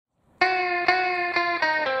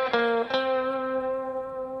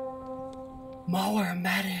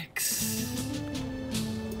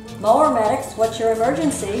Mower Medics, what's your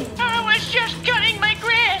emergency? I was just cutting my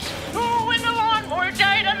grass. Oh, when the lawnmower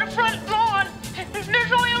died on the front lawn.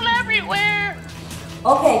 There's oil everywhere.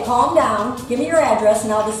 Okay, calm down. Give me your address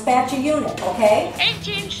and I'll dispatch a unit, okay?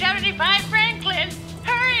 1875 Franklin.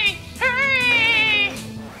 Hurry, hurry!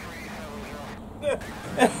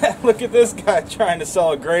 Look at this guy trying to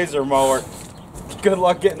sell a grazer mower. Good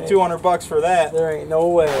luck getting $200 for that. There ain't no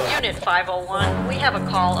way. Unit 501, we have a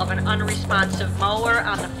call of an unresponsive mower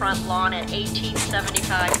on the front lawn at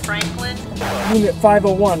 1875 Franklin. Unit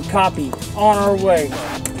 501, copy. On our way.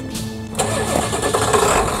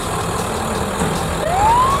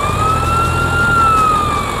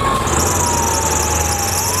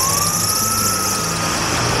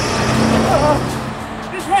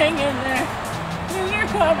 Just hang in there. You're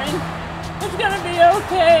coming. It's gonna be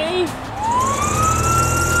okay.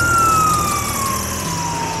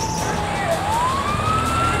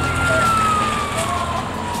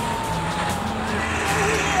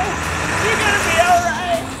 You're gonna be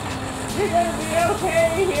alright. You're gonna be okay.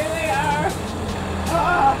 Here they are.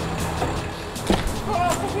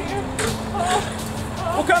 Here.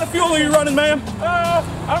 What kind of fuel are you running, ma'am?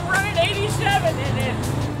 I'm running 87 in it.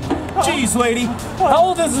 Jeez, lady. How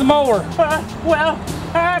old is the mower? Well,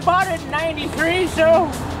 I bought it in 93, so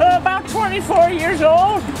about 24 years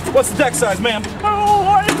old. What's the deck size, ma'am? Oh,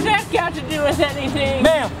 what has that got to do with anything?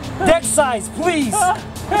 Ma'am, deck size, please.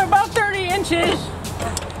 About 30 inches.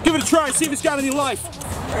 Give it a try and see if it's got any life.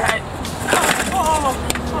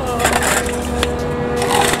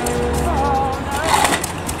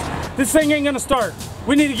 This thing ain't gonna start.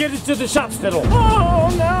 We need to get it to the Shopspital. Oh,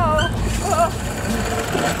 no.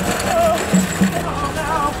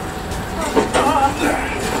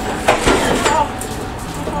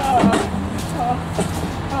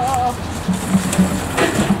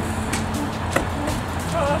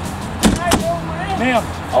 Ma'am,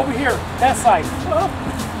 over here, that side.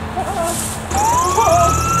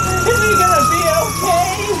 Is he gonna be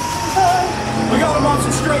okay? We got him on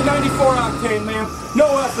some straight 94 octane, ma'am. No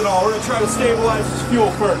ethanol. We're gonna try to stabilize his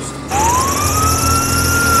fuel first.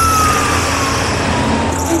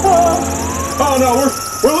 Oh no,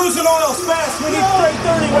 we're losing oil fast. We need straight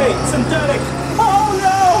 30 weight, synthetic. Oh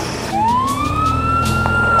no!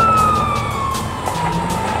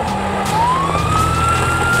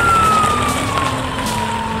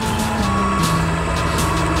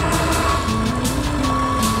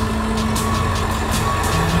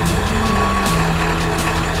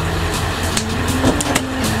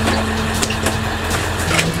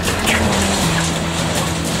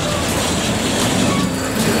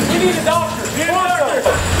 We need a doctor. Need a doctor.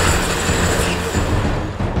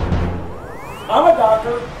 I'm a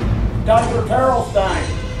doctor. Dr. Taryl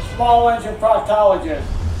Fixes, small engine proctologist.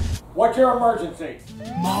 What's your emergency?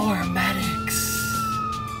 Mower Medics.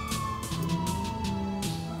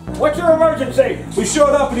 What's your emergency? We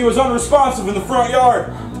showed up and he was unresponsive in the front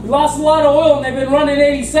yard. We lost a lot of oil and they've been running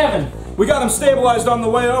 87. We got him stabilized on the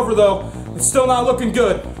way over though. It's still not looking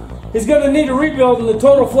good. He's gonna need a rebuild and a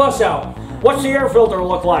total flush out. What's the air filter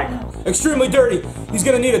look like? Extremely dirty. He's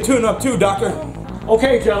gonna need a tune-up too, doctor.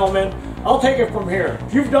 Okay, gentlemen, I'll take it from here.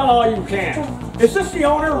 You've done all you can. Is this the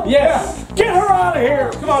owner? Yes. Get her out of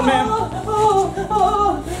here. Come on, man.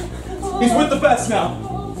 He's with the best now.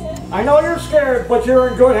 I know you're scared, but you're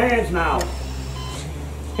in good hands now.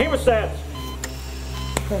 Hemostats.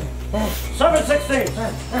 716.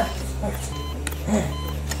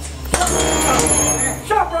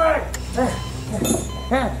 Shop rack.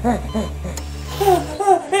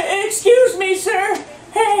 Excuse me, sir.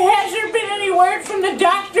 Has there been any word from the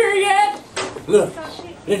doctor yet? Look,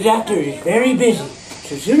 the doctor is very busy.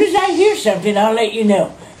 So as soon as I hear something, I'll let you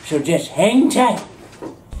know. So just hang tight.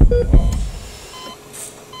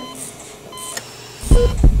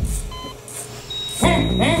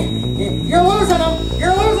 You're losing them!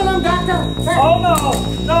 You're losing them, Doctor! Oh no!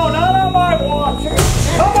 No, not on my watch!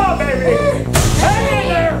 Come on, baby! Hang in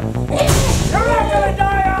there! You're not gonna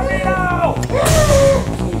die on me now!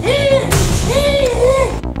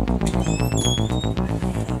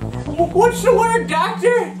 What's the word,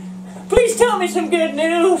 doctor? Please tell me some good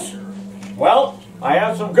news. Well, I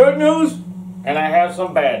have some good news and I have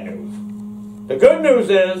some bad news. The good news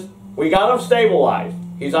is we got him stabilized.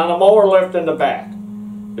 He's on a mower lift in the back.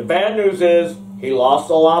 The bad news is he lost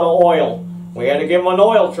a lot of oil. We had to give him an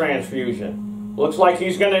oil transfusion. Looks like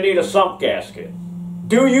he's going to need a sump gasket.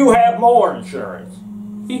 Do you have mower insurance?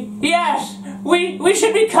 Yes, we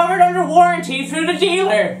should be covered under warranty through the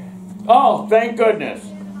dealer. Oh, thank goodness.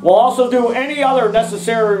 We'll also do any other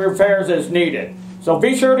necessary repairs as needed. So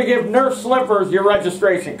be sure to give Nurse Slippers your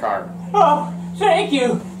registration card. Oh, Thank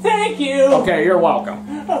you. Thank you. Okay, you're welcome.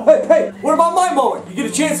 Hey, what about my mower? You get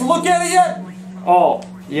a chance to look at it yet? Oh,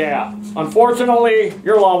 yeah. Unfortunately,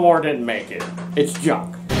 your lawnmower didn't make it. It's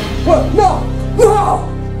junk. What? No!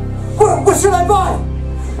 What should I buy?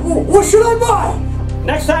 What should I buy?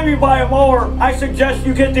 Next time you buy a mower, I suggest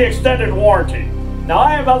you get the extended warranty. Now,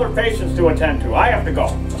 I have other patients to attend to. I have to go.